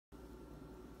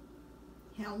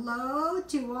Hello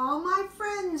to all my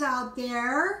friends out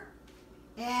there.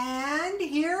 And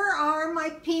here are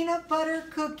my peanut butter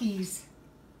cookies.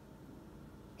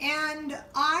 And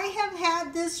I have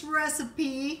had this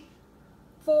recipe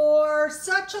for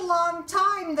such a long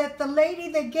time that the lady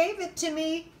that gave it to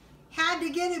me had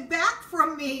to get it back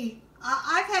from me.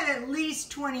 I've had it at least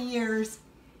 20 years.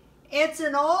 It's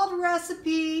an old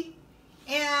recipe,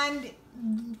 and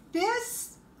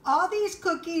all these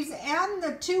cookies and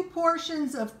the 2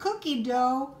 portions of cookie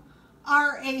dough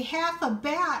are a half a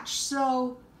batch.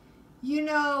 So, you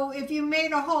know, if you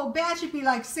made a whole batch, it'd be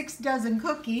like 6 dozen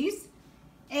cookies.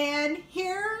 And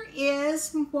here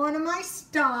is one of my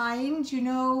steins. You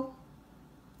know,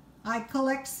 I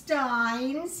collect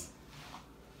steins.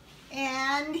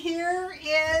 And here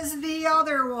is the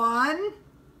other one.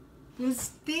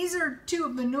 These are 2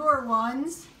 of the newer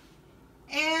ones.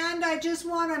 And I just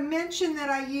want to mention that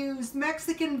I use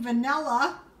Mexican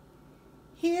vanilla.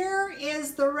 Here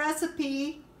is the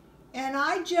recipe, and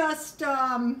I just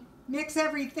mix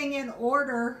everything in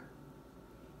order.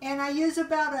 And I use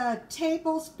about a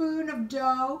tablespoon of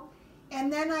dough,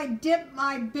 and then I dip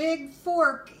my big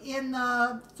fork in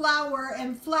the flour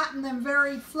and flatten them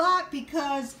very flat,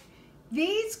 because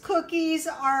these cookies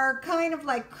are kind of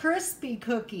like crispy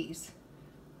cookies.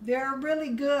 They're really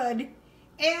good.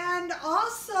 And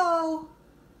also,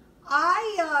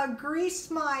 I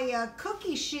grease my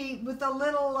cookie sheet with a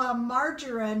little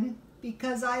margarine,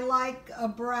 because I like a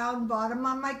brown bottom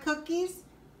on my cookies.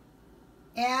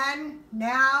 And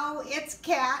now it's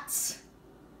cats.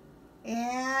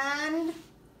 And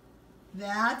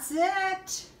that's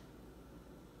it.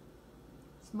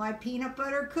 It's my peanut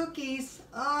butter cookies.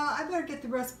 I better get the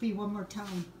recipe one more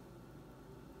time.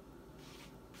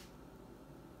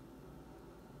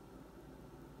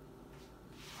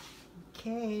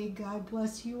 Okay, God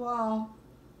bless you all.